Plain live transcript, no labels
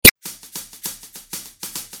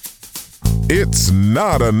It's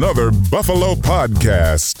not another Buffalo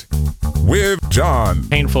podcast with John.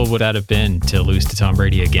 Painful would that have been to lose to Tom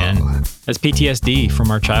Brady again? That's PTSD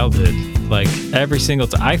from our childhood. Like every single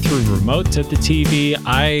time I threw remotes at the TV,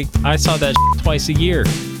 I saw that twice a year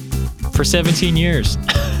for 17 years.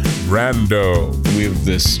 Rando. We have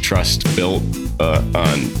this trust built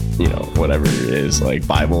on, whatever it is, like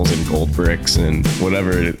Bibles and gold bricks and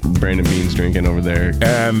whatever Brandon Bean's drinking over there.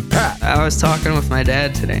 And Pat. I was talking with my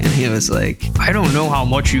dad today, and he was like, I don't know how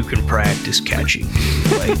much you can practice catching.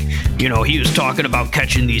 Like, he was talking about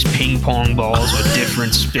catching these ping pong balls with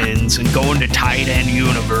different spins and going to tight end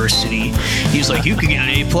university. He's like, you could get an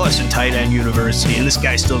A+ in tight end university, and this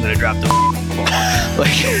guy's still going to drop the ball.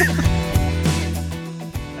 Like...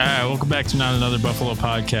 All right, welcome back to Not Another Buffalo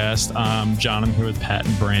Podcast. I'm John. I'm here with Pat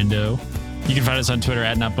and Brando. You can find us on Twitter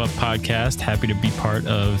at NotBuffPodcast. Happy to be part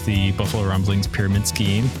of the Buffalo Rumblings pyramid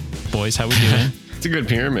scheme. Boys, how we doing? It's a good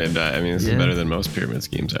pyramid. This is better than most pyramid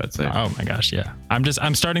schemes, I would say. Oh my gosh, yeah.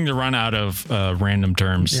 I'm starting to run out of random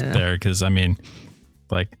terms there because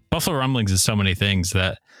Buffalo Rumblings is so many things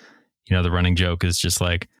that the running joke is just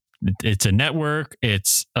like. It's a network,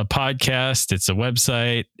 it's a podcast, it's a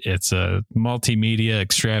website, it's a multimedia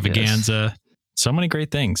extravaganza. Yes. So many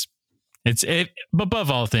great things.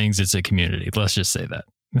 Above all things, it's a community. Let's just say that.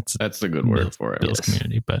 That's the good word for it. Bill's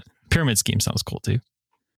community, but pyramid scheme sounds cool too.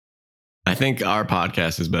 I think our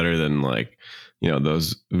podcast is better than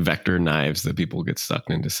those vector knives that people get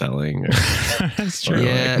sucked into selling. That's true.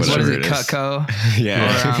 Yeah, what is it? Cutco?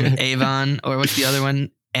 Yeah. Or Avon, or what's the other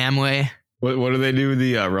one? Amway. What do they do with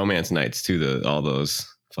the romance nights too? All those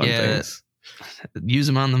fun things. Use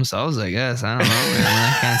them on themselves, I guess. I don't know.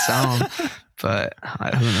 I can't sell them, but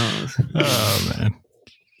who knows? Oh man,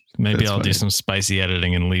 maybe I'll do some spicy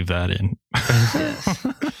editing and leave that in. Yes.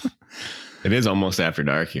 It is almost after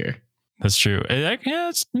dark here. That's true.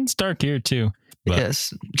 It's dark here too. But.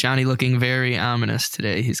 Yes, Johnny looking very ominous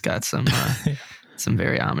today. He's got some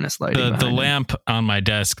very ominous lighting. The lamp on my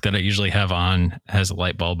desk that I usually have on has a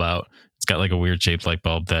light bulb out. It's got like a weird shaped light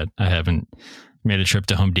bulb that I haven't made a trip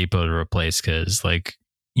to Home Depot to replace because to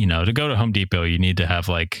go to Home Depot, you need to have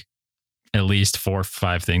at least 4 or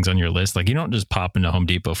 5 things on your list. Like you don't just pop into Home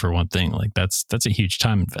Depot for one thing. Like that's a huge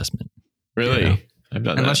time investment. Really? I've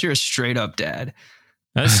done Unless you're a straight up dad.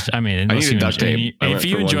 I need a duct tape.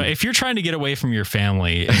 If you're trying to get away from your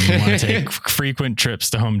family and you want to take frequent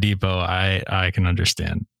trips to Home Depot, I can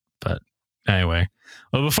understand. But anyway,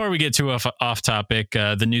 well, before we get too off topic,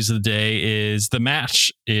 the news of the day is the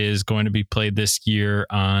match is going to be played this year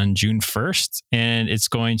on June 1st, and it's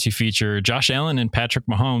going to feature Josh Allen and Patrick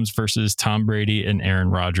Mahomes versus Tom Brady and Aaron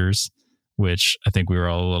Rodgers, which I think we were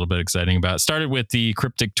all a little bit excited about. It started with the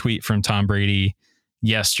cryptic tweet from Tom Brady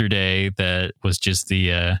yesterday that was just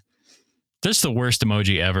the worst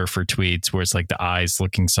emoji ever for tweets, where it's like the eyes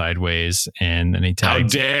looking sideways, and then he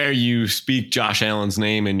tags, "How dare you speak Josh Allen's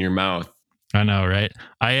name in your mouth?" I know, right?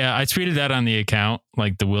 I tweeted that on the account,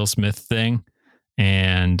 like the Will Smith thing,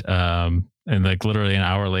 and like literally an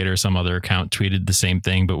hour later, some other account tweeted the same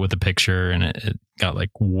thing, but with a picture, and it got like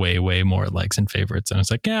way more likes and favorites. And I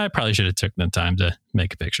was like, I probably should have took the time to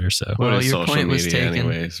make a picture. So, well, your point was taken.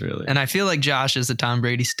 Anyways, really. And I feel like Josh is a Tom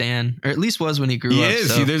Brady stan, or at least was when he grew up. He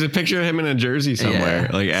is. So. There's a picture of him in a jersey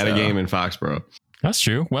somewhere, at a game in Foxborough. That's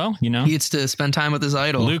true. Well, he gets to spend time with his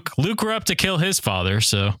idol. Luke grew up to kill his father,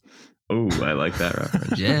 so. Oh, I like that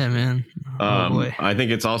reference. Yeah, man. Boy. I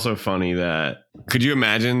think it's also funny that could you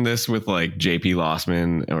imagine this with like JP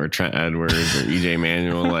Lossman or Trent Edwards or EJ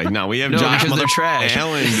Manuel? Like, no, we have Josh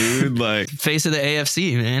Allen, dude. Like face of the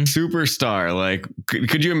AFC, man. Superstar. Like,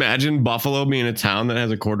 could you imagine Buffalo being a town that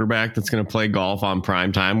has a quarterback that's going to play golf on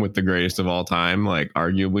prime time with the greatest of all time? Like,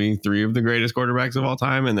 arguably 3 of the greatest quarterbacks of all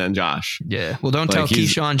time, and then Josh. Yeah. Well, don't tell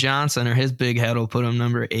Keyshawn Johnson or his big head will put him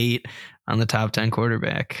number 8 on the top 10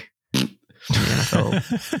 quarterback. The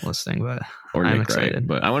NFL listing, but or I'm Nick excited. Wright.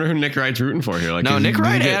 But I wonder who Nick Wright's rooting for here. Like, no, Nick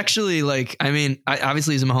Wright actually,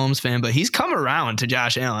 obviously he's a Mahomes fan, but he's come around to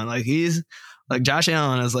Josh Allen. Like he's like Josh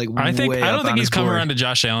Allen is like. I don't think he's come around to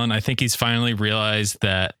Josh Allen. I think he's finally realized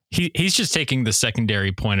that he's just taking the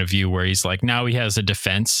secondary point of view where he's like now he has a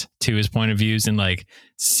defense to his point of views and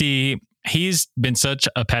he's been such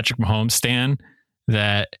a Patrick Mahomes stan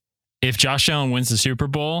that. If Josh Allen wins the Super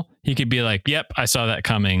Bowl, he could be like, yep, I saw that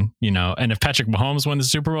coming, And if Patrick Mahomes wins the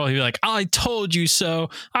Super Bowl, he'd be like, I told you so.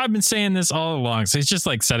 I've been saying this all along. So he's just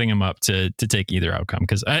like setting him up to take either outcome.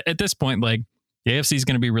 Because at this point, like the AFC is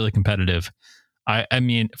going to be really competitive. I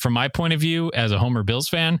mean, from my point of view, as a Homer Bills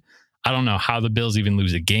fan, I don't know how the Bills even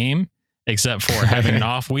lose a game except for having an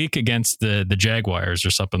off week against the Jaguars or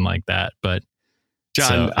something like that. But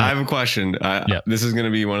John, So, I have a question. This is going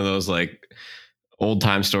to be one of those like old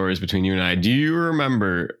time stories between you and I. Do you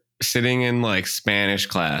remember sitting in like Spanish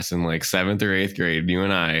class in like 7th or 8th grade, you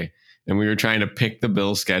and I, and we were trying to pick the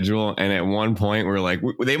Bills schedule, and at one point we're like,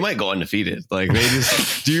 they might go undefeated. Like they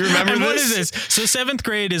just. Do you remember and this? What is this? So 7th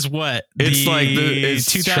grade is what? It's like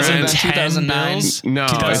it's 2010, 2009. Bills? No,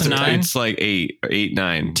 2009? It's like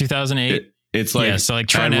 9. 2008. It's like, so like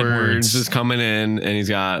Trent Edwards is coming in, and he's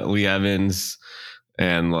got Lee Evans,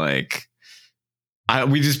 and like. I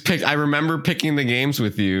remember picking the games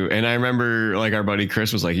with you, and I remember like our buddy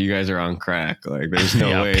Chris was like, "You guys are on crack. Like, there's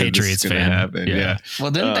no way Patriots this is gonna fan happen." Yeah. Well,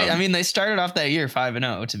 didn't they? I mean, they started off that year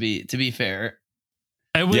 5-0. To be fair,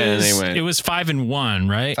 It was and they went. It was 5-1,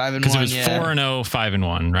 right? 5-1, because it was yeah. 4-0,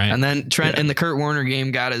 5-1, right? And then Trent in the Kurt Warner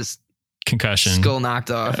game got his concussion, skull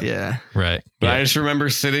knocked off. Yeah. Right. But Yeah. I just remember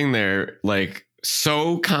sitting there like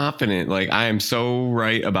so confident, like I am so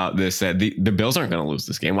right about this that the Bills aren't going to lose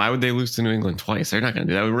this game. Why would they lose to New England twice? They're not going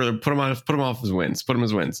to do that. We'd rather put them off as wins. Put them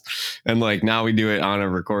as wins. And like now we do it on a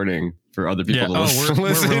recording for other people to listen. We're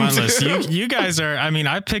relentless. To. You guys are. I mean,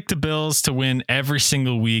 I picked the Bills to win every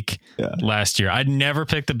single week last year. I'd never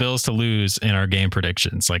picked the Bills to lose in our game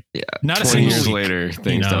predictions. Like, not a 20 single years week, later,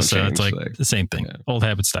 things don't so change. it's like the same thing. Yeah. Old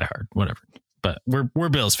habits die hard. Whatever. But we're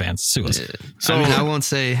Bills fans. Sue us. So I mean, I won't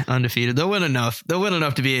say undefeated. They'll win enough. They'll win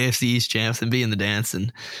enough to be AFC East champs and be in the dance,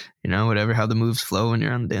 and whatever how the moves flow when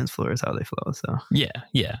you're on the dance floor is how they flow. So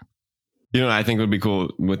Yeah. You know, I think would be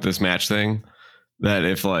cool with this match thing that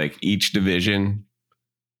if like each division,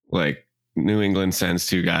 like New England sends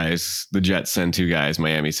 2 guys, the Jets send 2 guys,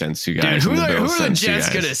 Miami sends 2 guys. Dude, who and are the Bills Jets sends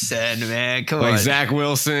 2 guys. gonna send, man? Come like on, Zach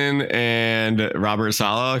Wilson and Robert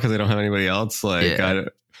Saleh because they don't have anybody else. Like,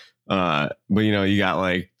 but you got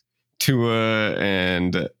like Tua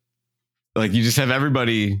and like you just have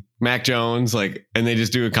everybody, Mac Jones, like, and they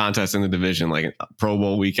just do a contest in the division, like a Pro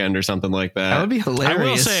Bowl weekend or something like that. That would be hilarious. I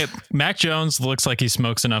will say, Mac Jones looks like he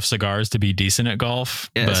smokes enough cigars to be decent at golf,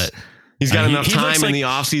 but he's got enough time in like, the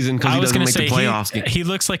offseason because he doesn't make the playoffs. He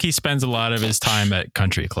looks like he spends a lot of his time at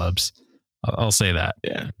country clubs. I'll say that.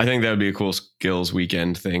 Yeah. I think that would be a cool skills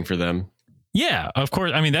weekend thing for them. Yeah, of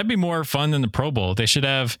course. I mean, that'd be more fun than the Pro Bowl. They should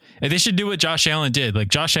do what Josh Allen did. Like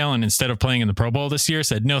Josh Allen, instead of playing in the Pro Bowl this year,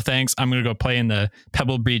 said, no, thanks. I'm going to go play in the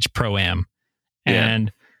Pebble Beach Pro-Am.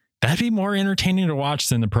 And that'd be more entertaining to watch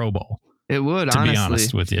than the Pro Bowl. It would, to honestly. be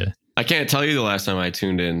honest with you. I can't tell you the last time I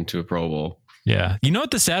tuned in to a Pro Bowl. Yeah. You know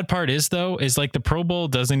what the sad part is, though, is like the Pro Bowl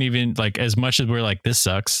doesn't even, like, as much as we're like, this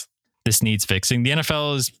sucks, this needs fixing. The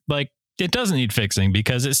NFL is like, it doesn't need fixing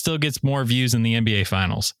because it still gets more views in the NBA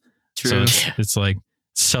Finals. True. So it's like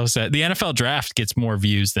so sad. The NFL draft gets more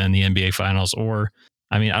views than the NBA Finals, or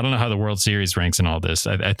I mean, I don't know how the World Series ranks in all this.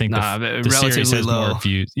 I think the series has low. more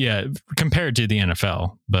views, compared to the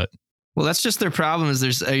NFL. But well, that's just their problem.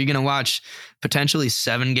 Is are you going to watch potentially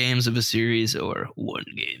 7 games of a series or 1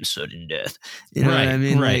 game sudden death? You know what I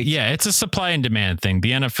mean? Right. Like, Yeah, it's a supply and demand thing.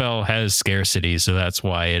 The NFL has scarcity, so that's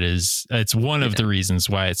why it is. It's one of the reasons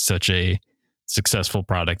why it's such a successful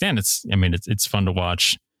product, and it's fun to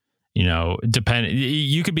watch. You know,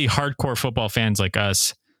 you could be hardcore football fans like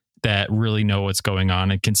us that really know what's going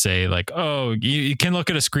on and can say like, oh, you can look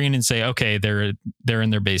at a screen and say, okay, they're in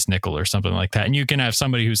their base nickel or something like that. And you can have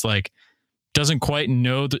somebody who's like, doesn't quite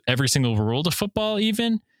know every single rule to football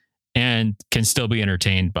even, and can still be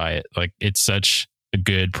entertained by it. Like it's such a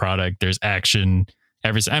good product. There's action.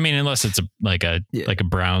 Unless it's like a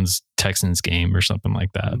Browns Texans game or something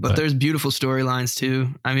like that. But there's beautiful storylines too.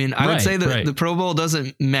 I mean, I would say that the Pro Bowl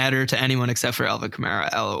doesn't matter to anyone except for Alvin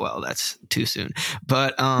Kamara. LOL, that's too soon.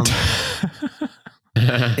 But why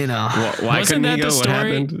wasn't that he go? the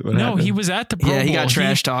story? What happened? He was at the Pro Bowl. He got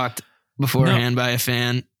trash talked beforehand by a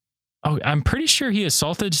fan. Oh, I'm pretty sure he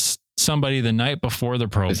assaulted somebody the night before the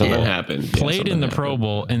Pro Bowl. Something happened. Played in the Pro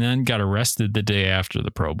Bowl and then got arrested the day after the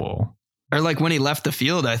Pro Bowl. Or like when he left the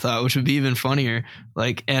field, I thought, which would be even funnier.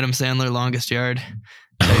 Like Adam Sandler, Longest Yard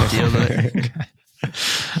type deal.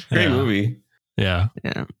 Great movie. Yeah.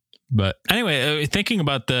 But anyway, thinking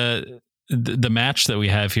about the match that we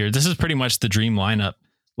have here, this is pretty much the dream lineup.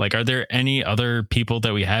 Like, are there any other people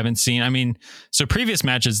that we haven't seen? I mean, so previous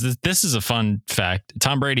matches, this is a fun fact.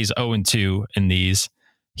 Tom Brady's 0-2 in these.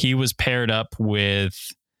 He was paired up with,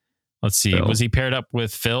 let's see, Phil. Was he paired up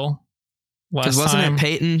with Phil? Because wasn't it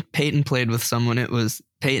Peyton? Peyton played with someone. It was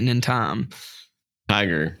Peyton and Tom.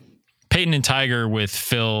 Tiger. Peyton and Tiger with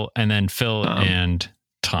Phil, and then Phil and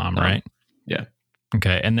Tom, right? Yeah.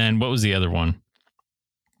 Okay. And then what was the other one?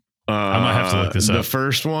 I might have to look this up. The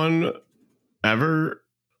first one ever.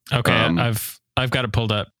 Okay. I've got it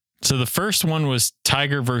pulled up. So the first one was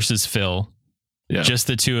Tiger versus Phil. Yeah. Just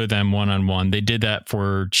the two of them one-on-one. They did that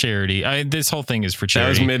for charity. This whole thing is for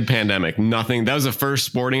charity. That was mid-pandemic. Nothing. That was the first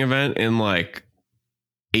sporting event in like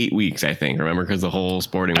 8 weeks, I think. Remember, because the whole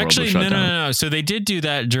sporting world was shut down. No. So they did do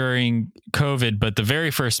that during COVID, but the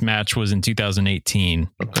very first match was in 2018.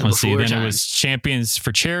 Okay. Let's see. Then it was Champions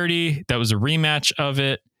for Charity. That was a rematch of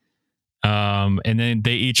it. And then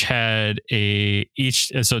they each had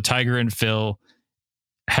so Tiger and Phil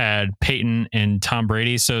had Peyton and Tom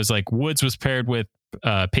Brady. So it's like Woods was paired with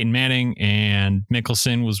Peyton Manning and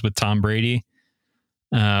Mickelson was with Tom Brady.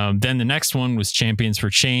 Then the next one was Champions for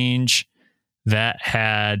Change. That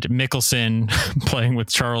had Mickelson playing with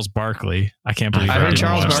Charles Barkley. I can't believe I heard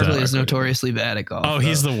Charles Barkley that. is notoriously bad at golf. Oh,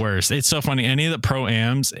 he's the worst. It's so funny. Any of the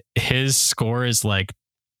pro-ams, his score is like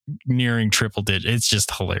nearing triple digit. It's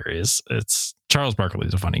just hilarious. Charles Barkley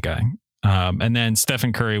is a funny guy. And then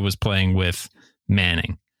Stephen Curry was playing with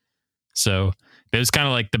Manning. So it was kind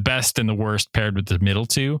of like the best and the worst paired with the middle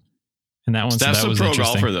two. And that one, Steph's so that was a pro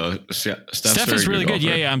interesting. golfer though. Steph is really good.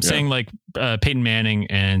 Yeah. I'm saying like Peyton Manning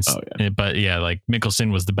but yeah, like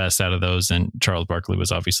Mickelson was the best out of those, and Charles Barkley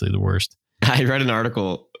was obviously the worst. I read an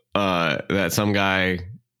article that some guy,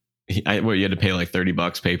 you had to pay like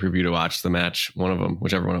 $30 pay-per-view to watch the match, one of them,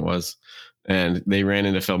 whichever one it was, and they ran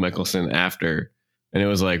into Phil Mickelson after, and it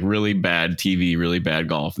was like really bad TV, really bad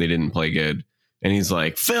golf. They didn't play good, and he's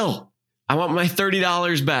like, Phil, I want my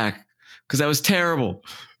 $30 back because that was terrible.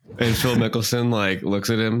 And Phil Mickelson like looks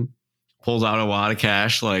at him, pulls out a wad of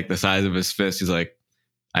cash like the size of his fist. He's like,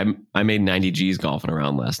 I made 90 G's golfing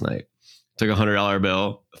around last night. Took $100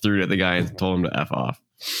 bill, threw it at the guy, and told him to F off.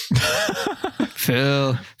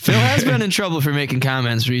 Phil has been in trouble for making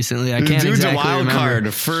comments recently. I can't Dude's exactly a wild remember.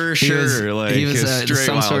 card for sure. He was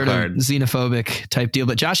some sort card. of xenophobic type deal.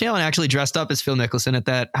 But Josh Allen actually dressed up as Phil Mickelson at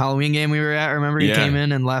that Halloween game we were at. Remember, he came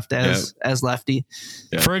in and left as lefty.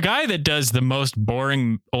 Yeah. For a guy that does the most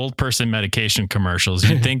boring old person medication commercials,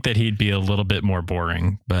 you'd think that he'd be a little bit more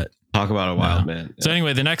boring, but talk about a wild man. So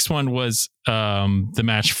anyway, the next one was the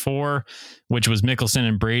match 4, which was Mickelson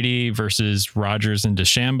and Brady versus Rogers and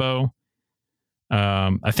DeChambeau.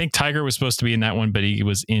 I think Tiger was supposed to be in that one, but he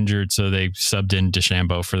was injured, so they subbed in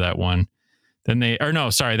DeChambeau for that one. Then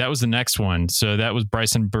that was the next one. So that was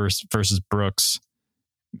Bryson versus Brooks.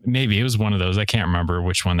 Maybe it was one of those. I can't remember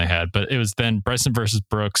which one they had, but it was then Bryson versus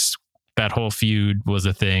Brooks. That whole feud was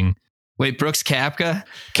a thing. Wait, Brooks Koepka?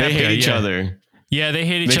 They hate each other. Yeah, they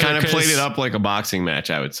hate each other. They kind of played it up like a boxing match,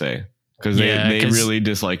 I would say, because they really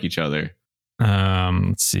dislike each other.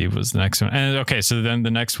 Let's see, what was the next one? And okay, so then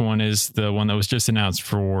the next one is the one that was just announced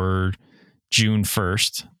for June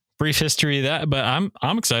 1st. Brief history of that, but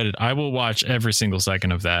I'm excited. I will watch every single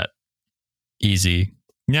second of that. Easy.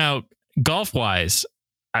 Now, golf wise,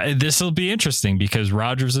 this will be interesting because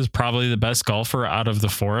Rogers is probably the best golfer out of the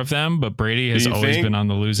 4 of them, but Brady has always been on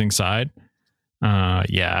the losing side.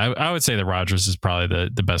 I would say that Rogers is probably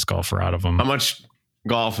the best golfer out of them. How much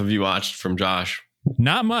golf have you watched from Josh?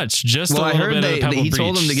 Not much, just a little I heard bit of Pebble he Beach,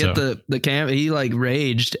 told him to get the camp. He like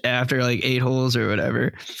raged after like 8 holes or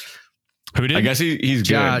whatever. Who did? I guess he's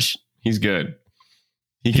Josh. Good. He's good.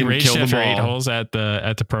 He can kill the after ball. 8 holes at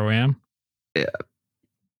the Pro-Am. Yeah,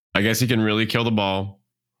 I guess he can really kill the ball,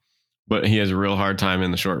 but he has a real hard time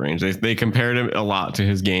in the short range. They compared him a lot to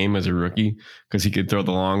his game as a rookie because he could throw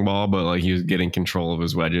the long ball, but like he was getting control of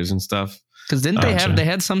his wedges and stuff. Because didn't they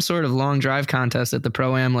had some sort of long drive contest at the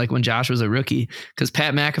Pro-Am like when Josh was a rookie? Because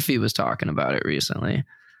Pat McAfee was talking about it recently.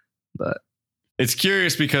 But it's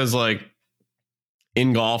curious because like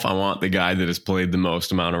in golf, I want the guy that has played the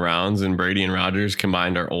most amount of rounds, and Brady and Rogers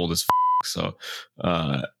combined are old as So,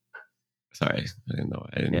 sorry, I didn't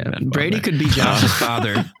know. Brady could be Josh's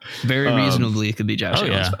father. Very reasonably, could be Josh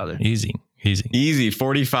Allen's father. Easy.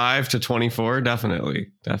 45 to 24, definitely.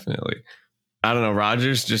 I don't know.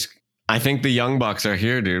 Rogers I think the young bucks are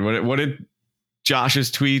here, dude. What did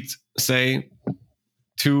Josh's tweet say?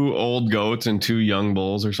 2 old goats and 2 young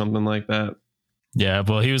bulls or something like that. Yeah,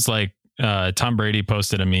 well, he was like, Tom Brady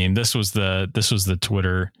posted a meme. This was the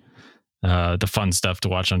Twitter, the fun stuff to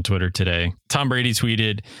watch on Twitter today. Tom Brady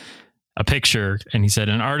tweeted a picture and he said,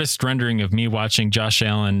 an artist rendering of me watching Josh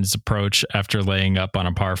Allen's approach after laying up on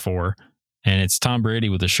a par 4. And it's Tom Brady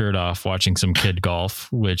with a shirt off watching some kid golf,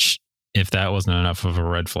 which if that wasn't enough of a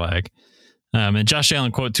red flag. And Josh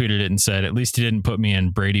Allen quote tweeted it and said, at least he didn't put me in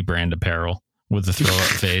Brady brand apparel with the throw up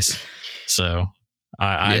face. So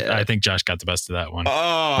I think Josh got the best of that one.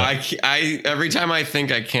 Oh, but I every time I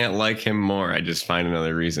think I can't like him more, I just find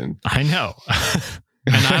another reason. I know.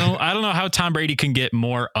 And I don't know how Tom Brady can get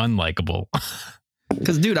more unlikable.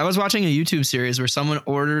 Because, dude, I was watching a YouTube series where someone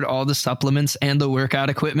ordered all the supplements and the workout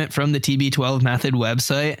equipment from the TB12 Method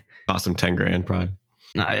website. Cost him $10,000 probably.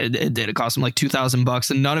 No, it did. It cost him like $2,000,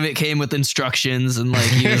 and none of it came with instructions. And like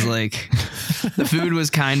he was like, the food was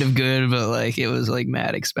kind of good, but like it was like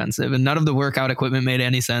mad expensive, and none of the workout equipment made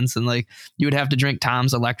any sense. And like you would have to drink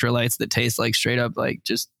Tom's electrolytes that taste like straight up like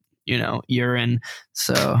just urine.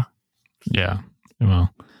 So yeah, well,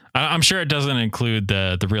 I'm sure it doesn't include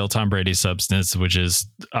the real Tom Brady substance, which is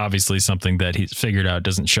obviously something that he's figured out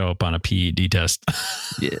doesn't show up on a PED test.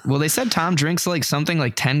 Yeah. Well, they said Tom drinks like something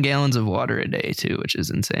like 10 gallons of water a day too, which is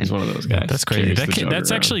insane. He's one of those guys. That's crazy.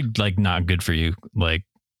 That's actually like not good for you. Like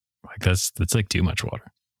that's like too much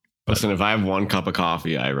water. But listen, if I have 1 cup of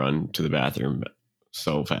coffee, I run to the bathroom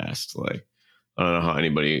so fast. Like I don't know how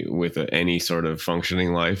anybody with any sort of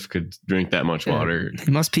functioning life could drink that much water.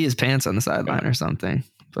 He must pee his pants on the sideline or something.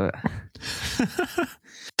 But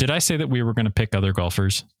did I say that we were going to pick other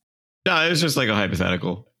golfers? No, it was just like a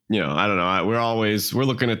hypothetical. I don't know. We're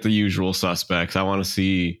looking at the usual suspects. I want to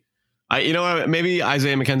see. Maybe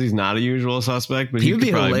Isaiah McKenzie's not a usual suspect, but he would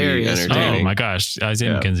be hilarious. Oh my gosh,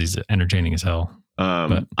 Isaiah McKenzie's entertaining as hell.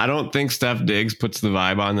 But I don't think Steph Diggs puts the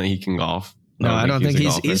vibe on that he can golf. No, I don't think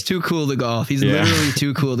he's too cool to golf. He's literally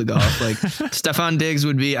too cool to golf. Like Stephon Diggs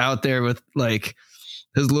would be out there with like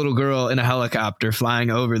his little girl in a helicopter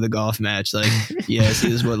flying over the golf match. Like, yes,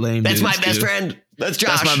 he is what lame That's dudes my best do. friend. That's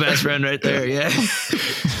Josh. That's my best friend right there. Yeah.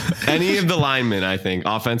 Any of the linemen, I think,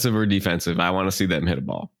 offensive or defensive, I want to see them hit a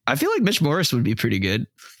ball. I feel like Mitch Morris would be pretty good.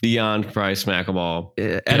 Dion probably smack a ball.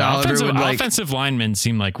 Ed Oliver offensive linemen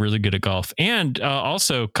seem like really good at golf. And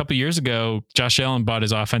also a couple years ago, Josh Allen bought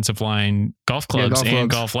his offensive line golf clubs and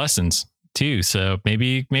golf lessons too. So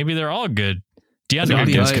maybe they're all good. Deion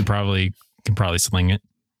Dawkins can probably sling it.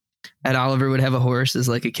 Ed Oliver would have a horse as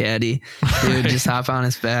like a caddy. He would just hop on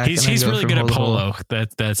his back. He's really good at polo.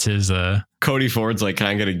 That's his. Cody Ford's like, can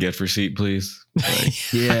I get a gift receipt, please?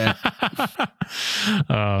 Like, yeah.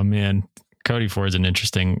 Oh man, Cody Ford's an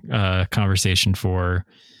interesting conversation for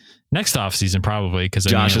next off season probably, because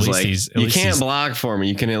Josh is like, you can't block for me.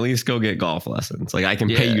 You can at least go get golf lessons. Like I can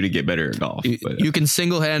pay you to get better at golf. You can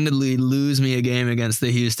single-handedly lose me a game against the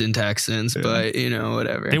Houston Texans, but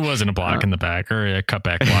whatever. It wasn't a block in the back or a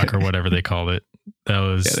cutback block or whatever they called it. That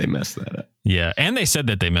was they messed that up. Yeah, and they said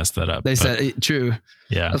that they messed that up. They said true.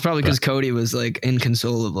 Yeah, that's probably because Cody was like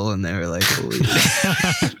inconsolable, and they were like, "Holy,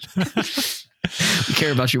 we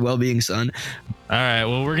care about your well-being, son." All right,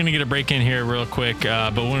 well, we're gonna get a break in here real quick,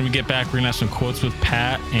 but when we get back, we're gonna have some quotes with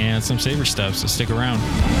Pat and some Sabre stuff. So stick around.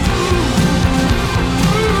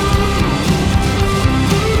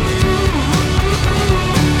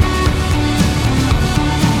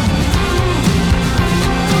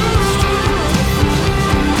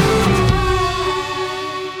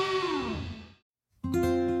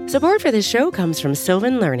 Support for this show comes from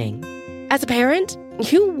Sylvan Learning. As a parent,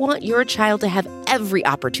 you want your child to have every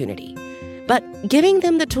opportunity, but giving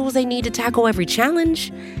them the tools they need to tackle every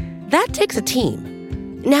challenge, that takes a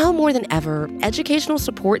team. Now more than ever, educational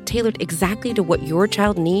support tailored exactly to what your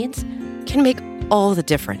child needs can make all the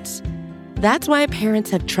difference. That's why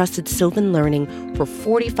parents have trusted Sylvan Learning for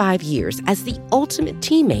 45 years as the ultimate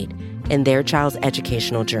teammate in their child's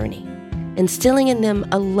educational journey, instilling in them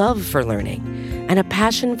a love for learning and a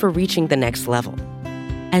passion for reaching the next level.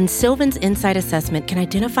 And Sylvan's Insight Assessment can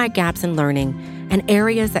identify gaps in learning and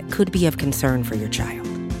areas that could be of concern for your child.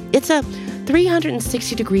 It's a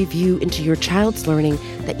 360-degree view into your child's learning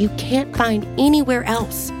that you can't find anywhere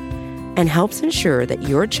else, and helps ensure that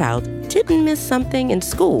your child didn't miss something in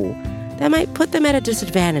school that might put them at a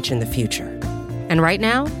disadvantage in the future. And right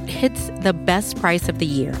now, it's the best price of the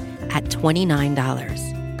year at $29.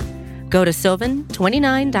 Go to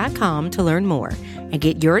sylvan29.com to learn more and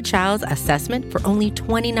get your child's assessment for only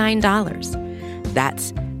 $29.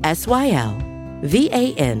 That's SYLVAN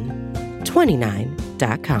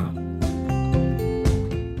 29.com.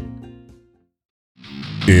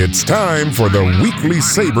 It's time for the Weekly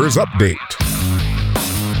Sabres Update.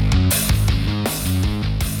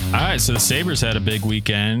 All right, so the Sabres had a big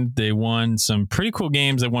weekend. They won some pretty cool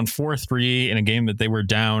games. They won 4-3 in a game that they were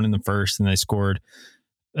down in the first, and they scored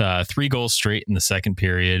 3 goals straight in the second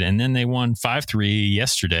period, and then they won 5-3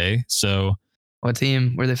 yesterday. So, what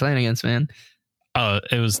team were they playing against, man?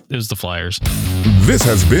 It was the Flyers. This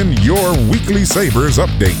has been your Weekly Sabres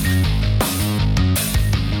Update.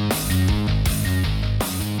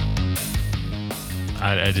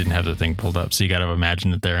 I didn't have the thing pulled up, so you got to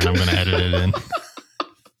imagine it there, and I'm going to edit it in.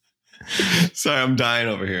 Sorry, I'm dying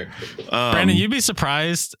over here. Brandon, you'd be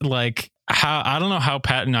surprised, like, how I don't know how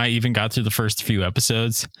Pat and I even got through the first few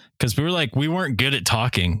episodes, because we weren't good at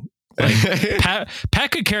talking. Like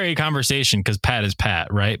Pat could carry a conversation because Pat is Pat,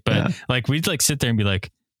 right? But like we'd like sit there and be like,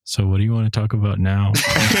 So what do you want to talk about now?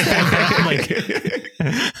 Like, and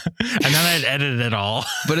then I'd edit it all.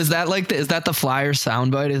 But is that the Flyers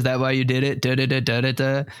soundbite? Is that why you did it?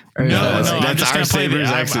 Or No, that's our Sabres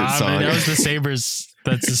exit song. That was the Sabres.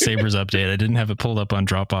 That's the Sabres update. I didn't have it pulled up on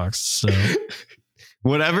Dropbox. So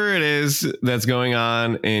whatever it is that's going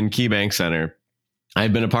on in KeyBank Center,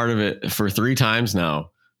 I've been a part of it for 3 times now.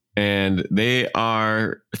 And they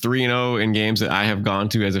are 3-0 in games that I have gone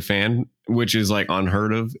to as a fan, which is like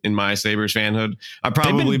unheard of in my Sabres fanhood.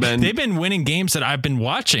 They've been winning games that I've been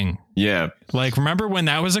watching. Yeah. Like, remember when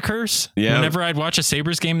that was a curse? Yeah. Whenever I'd watch a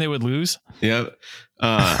Sabres game, they would lose. Yep.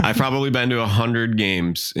 I've probably been to 100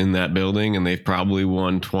 games in that building, and they've probably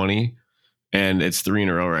won 20. And it's 3 in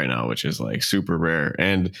a row right now, which is like super rare.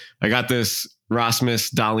 And I got this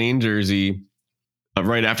Rasmus Dahlin jersey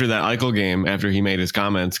right after that Eichel game, after he made his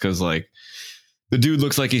comments, because like the dude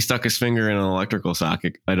looks like he stuck his finger in an electrical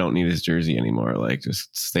socket. I don't need his jersey anymore. Like,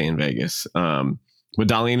 just stay in Vegas. But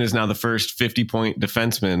Dahlin is now the first 50-point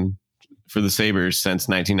defenseman for the Sabres since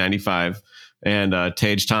 1995. And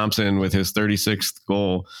Tage Thompson with his 36th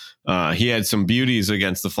goal. He had some beauties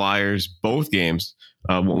against the Flyers both games.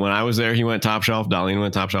 When I was there, he went top shelf. Dahlin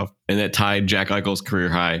went top shelf. And that tied Jack Eichel's career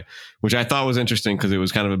high, which I thought was interesting because it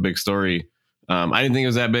was kind of a big story. I didn't think it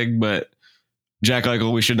was that big, but Jack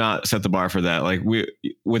Eichel, we should not set the bar for that. Like,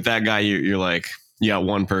 with that guy, you're like, you got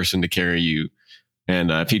one person to carry you. And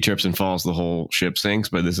if he trips and falls, the whole ship sinks.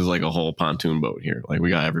 But this is like a whole pontoon boat here. Like, we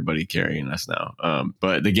got everybody carrying us now.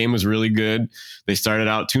 But the game was really good. They started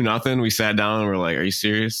out 2-0. We sat down and we're like, are you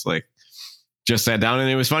serious? Like, just sat down. And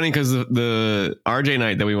it was funny because the RJ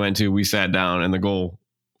night that we went to, we sat down and the goal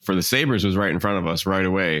for the Sabres was right in front of us right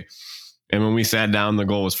away. And when we sat down, the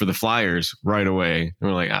goal was for the Flyers right away. And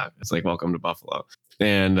we're like, it's like, welcome to Buffalo.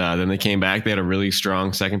 And then they came back. They had a really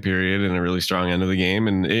strong second period and a really strong end of the game.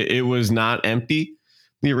 And it was not empty,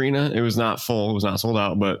 the arena. It was not full. It was not sold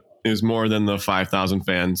out, but it was more than the 5,000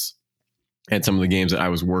 fans at some of the games that I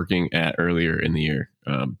was working at earlier in the year.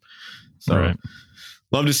 Right.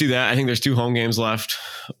 Love to see that. I think there's 2 home games left,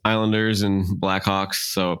 Islanders and Blackhawks.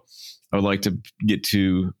 So I would like to get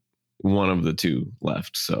to one of the 2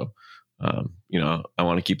 left. So, I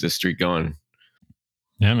want to keep this streak going.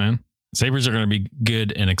 Yeah, man. Sabres are going to be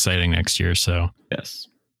good and exciting next year. So yes.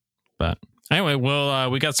 But anyway,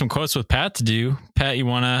 well, we got some quotes with Pat to do. Pat, you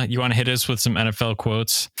wanna hit us with some NFL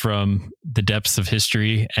quotes from the depths of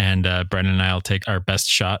history, and Brendan and I'll take our best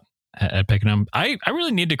shot at picking them. I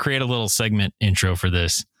really need to create a little segment intro for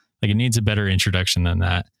this. Like, it needs a better introduction than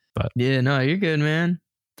that. But yeah, no, you're good, man.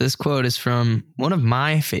 This quote is from one of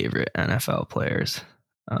my favorite NFL players.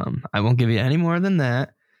 I won't give you any more than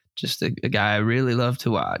that. Just a guy I really love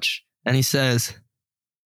to watch. And he says,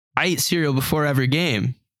 I eat cereal before every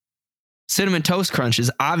game. Cinnamon Toast Crunch is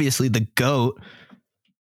obviously the GOAT.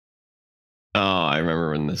 Oh, I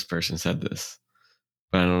remember when this person said this,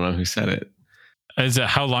 but I don't know who said it. Is it,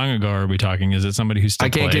 how long ago are we talking? Is it somebody who still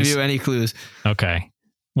plays? I can't give you any clues. Okay.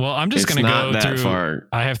 Well, I'm just going to go through. Far.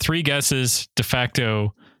 I have 3 guesses, de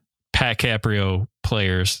facto Pat Caprio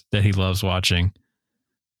players that he loves watching.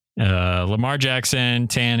 Lamar Jackson,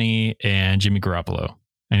 Tanny, and Jimmy Garoppolo.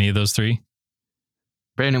 Any of those 3?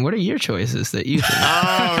 Brandon, what are your choices that you think?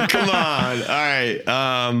 Oh, come on. All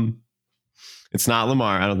right. It's not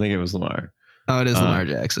Lamar. I don't think it was Lamar. Oh, it is Lamar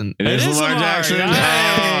Jackson. It is Lamar Jackson. Yay.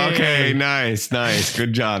 Oh, okay. Nice.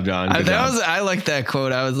 Good job, John. I like that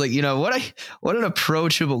quote. I was like, what an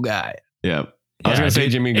approachable guy. Yep. I was going to say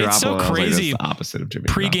Jimmy Garoppolo. It's so crazy. Like, the opposite of Jimmy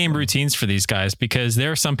Pre-game Garoppolo. routines for these guys, because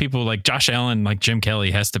there are some people like Josh Allen, like Jim Kelly,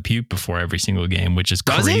 has to puke before every single game, which is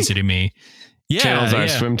crazy to me. Yeah, Channels our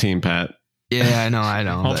swim team, Pat. Yeah, I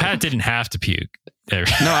know. Well, Pat didn't have to puke. No,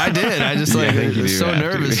 I did. I just was so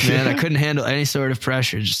nervous, man. I to. couldn't handle any sort of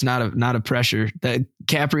pressure. Just not a pressure. That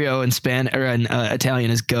Caprio in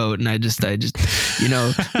Italian is goat, and I just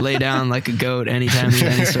lay down like a goat anytime there's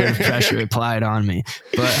any sort of pressure applied on me.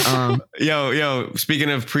 But yo, speaking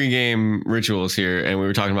of pregame rituals here, and we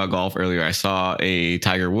were talking about golf earlier. I saw a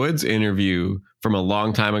Tiger Woods interview from a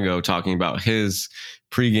long time ago talking about his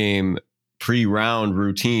pre-round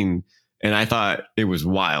routine. And I thought it was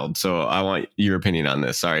wild. So I want your opinion on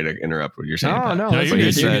this. Sorry to interrupt what you're saying. No,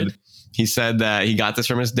 he said that he got this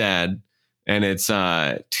from his dad, and it's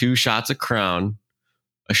 2 shots of Crown,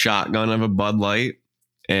 a shotgun of a Bud Light,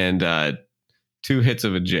 and 2 hits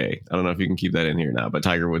of a J. I don't know if you can keep that in here now, but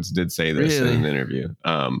Tiger Woods did say this in an interview.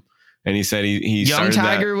 And he said he Young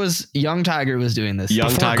Tiger was doing this.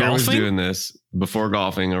 Young Tiger was doing this before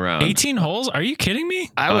golfing around 18 holes. Are you kidding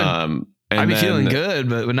me? I would. I'd be feeling good,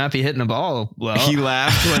 but would not be hitting the ball well. He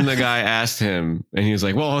laughed when the guy asked him, and he was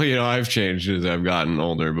like, well, I've changed as I've gotten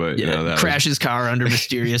older, but that crashes car under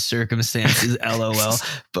mysterious circumstances, LOL.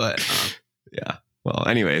 But yeah. Well,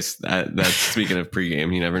 anyways, that's speaking of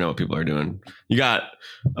pregame, you never know what people are doing. You got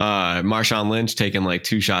Marshawn Lynch taking like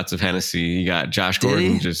 2 shots of Hennessy. You got Josh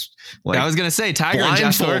Gordon just like I was gonna say Tiger and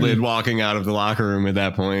Josh Gordon walking out of the locker room at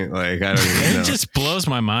that point. Like I don't even know. It just blows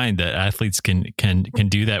my mind that athletes can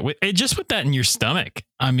do that with just that in your stomach.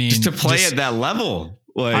 I mean, just to play at that level.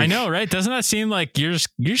 Like, I know, right? Doesn't that seem like you're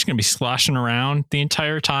just gonna be sloshing around the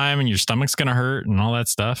entire time, and your stomach's gonna hurt and all that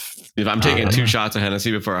stuff? If I'm taking 2 shots of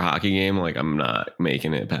Hennessy before a hockey game, like I'm not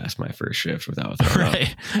making it past my first shift without throwing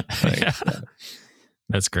right. up. Like, yeah.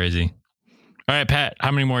 That's crazy. All right, Pat,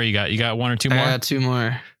 how many more you got? You got 1 or 2 more? I got 2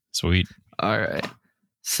 more. Sweet. All right.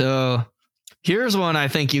 So here's one I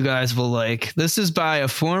think you guys will like. This is by a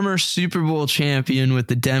former Super Bowl champion with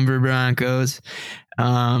the Denver Broncos.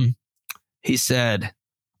 He said,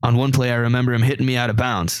 on one play, I remember him hitting me out of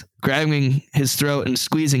bounds, grabbing his throat and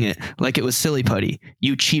squeezing it like it was silly putty.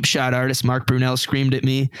 You cheap shot artist, Mark Brunell screamed at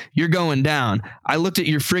me. You're going down. I looked at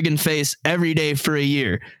your friggin' face every day for a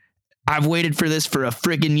year. I've waited for this for a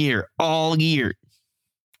friggin' year, all year.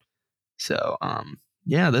 So,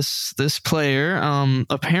 this player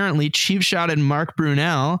apparently cheap shotted Mark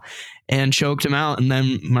Brunell and choked him out. And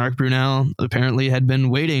then Mark Brunell apparently had been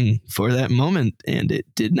waiting for that moment, and it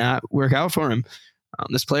did not work out for him.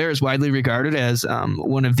 This player is widely regarded as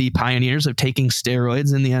one of the pioneers of taking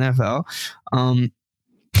steroids in the NFL.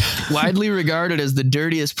 Widely regarded as the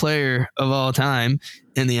dirtiest player of all time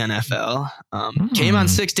in the NFL. Came on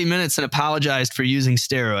 60 Minutes and apologized for using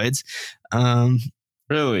steroids.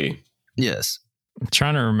 Really? Yes. I'm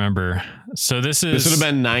trying to remember. So this would have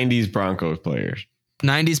been 90s Broncos players.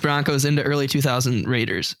 90s Broncos into early 2000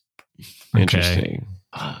 Raiders. Interesting.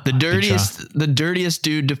 The dirtiest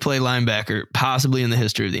dude to play linebacker possibly in the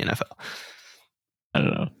history of the NFL. I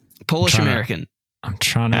don't know. Polish American. I'm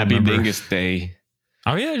trying to Happy remember. Dingus Day.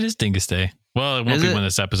 Oh yeah, it is Dingus Day. Well, it won't be when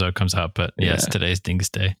this episode comes out, but yes, today's Dingus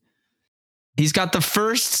Day. He's got the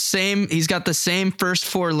same first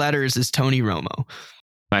 4 letters as Tony Romo.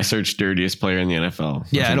 I searched dirtiest player in the NFL.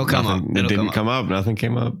 Yeah, it'll come up. It didn't come up. Nothing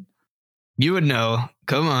came up. You would know.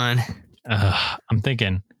 Come on. I'm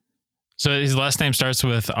thinking. So his last name starts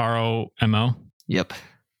with Romo? Yep.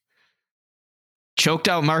 Choked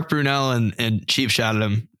out Mark Brunell and cheap shotted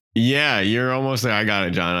him. Yeah, you're almost there. I got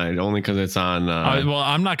it, John. Only because it's on. Well,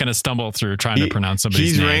 I'm not going to stumble through trying to pronounce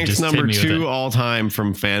somebody's name. He's ranked Just number 2 all time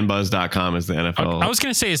from fanbuzz.com as the NFL. I was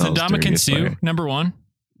going to say, is Ndamukong Suh number 1?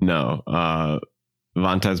 No.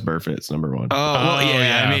 Vontaze Burfitt's number 1. Oh, well,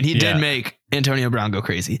 yeah. I mean, he did make Antonio Brown go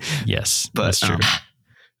crazy. Yes, but that's true.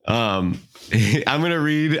 I'm gonna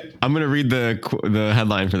read the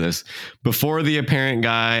headline for this. Before the apparent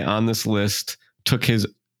guy on this list took his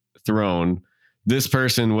throne, this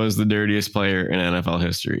person was the dirtiest player in NFL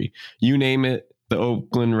history. You name it, the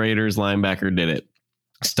Oakland Raiders linebacker did it.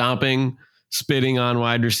 Stomping, spitting on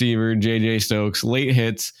wide receiver JJ Stokes, late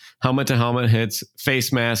hits, helmet to helmet hits,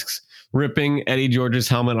 face masks, ripping Eddie George's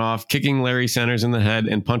helmet off, kicking Larry Centers in the head,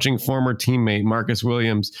 and punching former teammate Marcus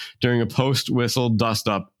Williams during a post-whistle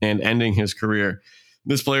dust-up and ending his career.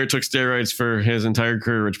 This player took steroids for his entire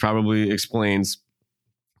career, which probably explains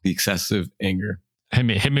the excessive anger.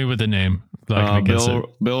 Hit me with the name. Bill Romanowski.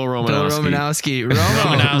 Bill Romanowski.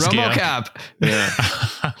 Romo Cap. Yeah.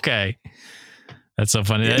 Okay. That's so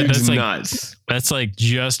funny. That's like nuts. That's like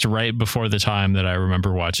just right before the time that I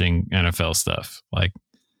remember watching NFL stuff. Like,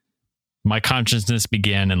 my consciousness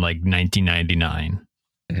began in like 1999.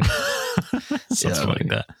 Something like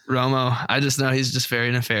that. Romo, I just know he's just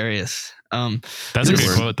very nefarious. That's a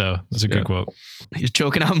good quote, though. That's a good quote. He's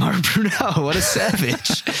choking out Mark Brunell. What a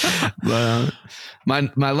savage. But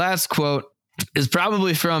my last quote is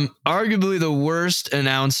probably from arguably the worst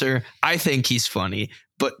announcer. I think he's funny,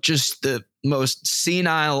 but just the most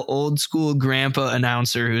senile, old school grandpa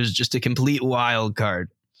announcer who's just a complete wild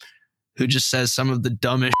card, who just says some of the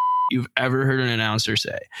dumbest you've ever heard an announcer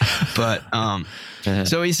say. But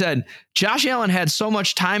so he said, Josh Allen had so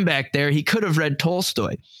much time back there, he could have read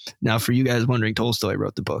Tolstoy. Now, for you guys wondering, Tolstoy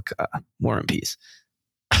wrote the book War and Peace.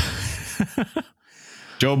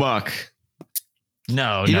 Joe Buck.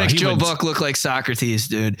 No, he makes Joe Buck look like Socrates,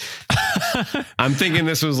 dude. I'm thinking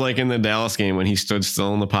this was like in the Dallas game when he stood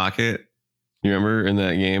still in the pocket. You remember in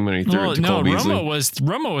that game when he threw it to Cole Beasley?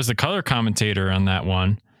 Romo was the color commentator on that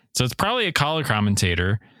one. So it's probably a color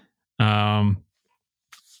commentator.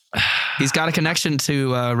 He's got a connection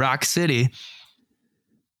to Rock City.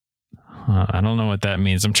 I don't know what that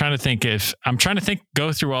means. Go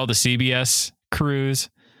through all the CBS crews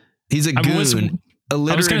He's a goon.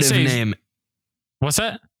 Alliterative name. What's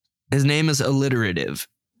that? His name is alliterative.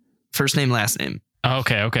 First name, last name.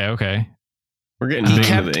 Okay. We're getting big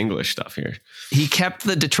into the English stuff here. He kept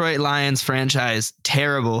the Detroit Lions franchise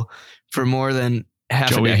terrible for more than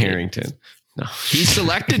half a decade. Joey Harrington. No. He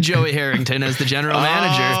selected Joey Harrington as the general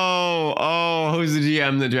manager. Oh, who's the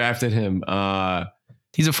GM that drafted him?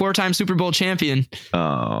 He's a 4-time Super Bowl champion.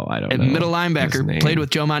 Oh, I don't know. Middle linebacker. Played with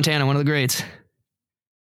Joe Montana, one of the greats.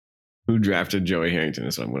 Who drafted Joey Harrington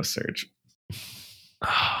is what I'm going to search.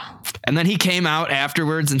 And then he came out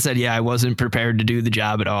afterwards and said, yeah, I wasn't prepared to do the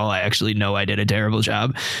job at all. I actually know I did a terrible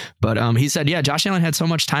job. But he said, yeah, Josh Allen had so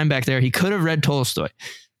much time back there. He could have read Tolstoy.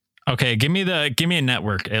 Okay, give me a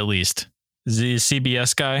network at least. Is he a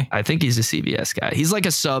CBS guy? I think he's a CBS guy. He's like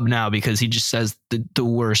a sub now because he just says the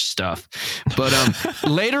worst stuff. But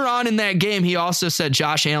later on in that game, he also said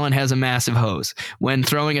Josh Allen has a massive hose when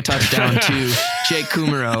throwing a touchdown to Jake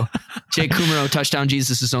Kummerow. Jake Kummerow, touchdown,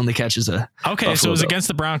 Jesus' only catch is a Okay, so it was against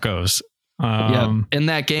the Broncos. In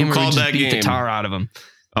that game where he just beat the tar out of him.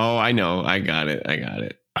 Oh, I know. I got it.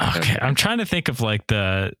 Okay, I'm trying to think of like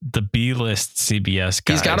the B-list CBS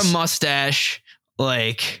guys. He's got a mustache,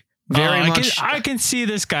 like... Very much. I can see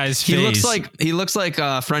this guy's face. He looks like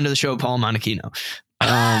a friend of the show, Paul Montecchino.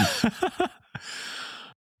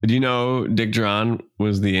 Did you know Dick Drawn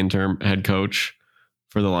was the interim head coach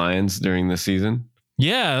for the Lions during this season?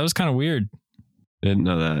 Yeah, that was kind of weird. Didn't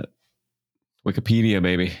know that. Wikipedia,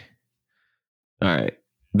 baby. All right.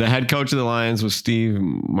 The head coach of the Lions was Steve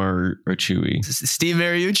Mariucci. Steve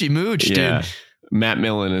Mariucci, Mooch, dude. Matt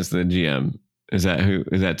Millen is the GM. Is that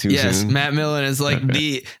too soon? Yes, Matt Millen is like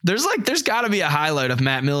there's got to be a highlight of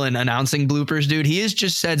Matt Millen announcing bloopers, dude. He has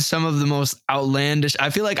just said some of the most outlandish.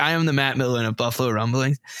 I feel like I am the Matt Millen of Buffalo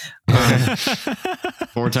Rumblings.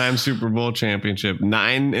 4-time Super Bowl championship,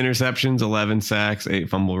 9 interceptions, 11 sacks, 8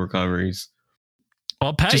 fumble recoveries.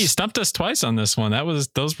 Well, Pat, you stumped us twice on this one.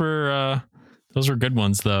 Those were good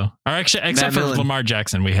ones though. Or actually, except for Lamar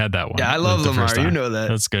Jackson, we had that one. Yeah, I love Lamar. You know that.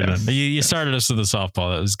 That's good. Yes. You started us with a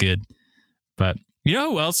softball. That was good. But you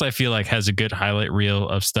know who else I feel like has a good highlight reel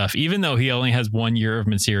of stuff, even though he only has 1 year of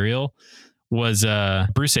material, was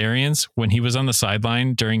Bruce Arians when he was on the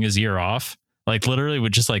sideline during his year off. Like literally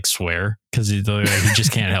would just like swear because he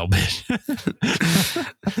just can't help it.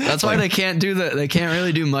 That's why they can't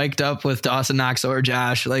really do mic'd up with Dawson Knox or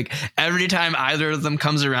Josh. Like every time either of them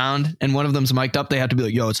comes around and one of them's mic'd up, they have to be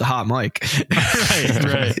like, yo, it's a hot mic.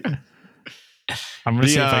 Right. I'm going to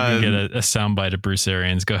see if I can get a soundbite of Bruce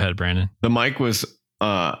Arians. Go ahead, Brandon. The mic was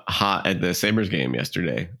hot at the Sabres game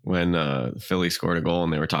yesterday when Philly scored a goal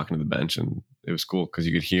and they were talking to the bench, and it was cool because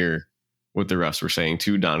you could hear what the refs were saying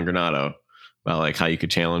to Don Granato about like how you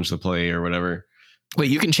could challenge the play or whatever.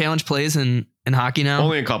 Wait, you can challenge plays in hockey now?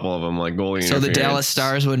 Only a couple of them, like goalie So the Dallas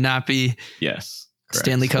Stars would not be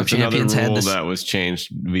Stanley Cup champions. Another rule that was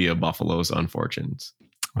changed via Buffalo's unfortunes.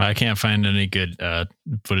 I can't find any good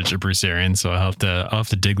footage of Bruce Arians, so I'll have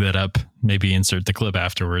to dig that up. Maybe insert the clip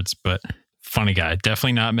afterwards. But funny guy,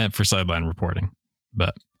 definitely not meant for sideline reporting.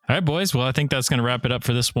 But all right, boys. Well, I think that's going to wrap it up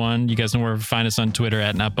for this one. You guys know where to find us on Twitter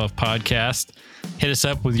at NotBuffPodcast. Hit us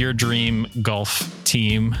up with your dream golf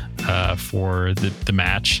team for the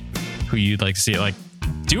match. Who you'd like to see it. Like,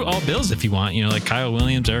 do all Bills if you want. You know, like Kyle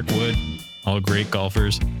Williams, Eric Wood, all great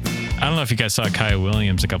golfers. I don't know if you guys saw Kyle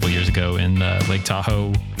Williams a couple of years ago in the Lake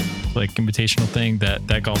Tahoe like invitational thing,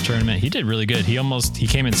 that golf tournament. He did really good. He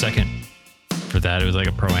came in second for that. It was like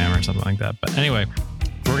a pro-am or something like that. But anyway,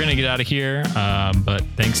 we're going to get out of here. But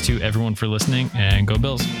thanks to everyone for listening, and go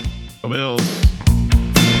Bills. Go Bills.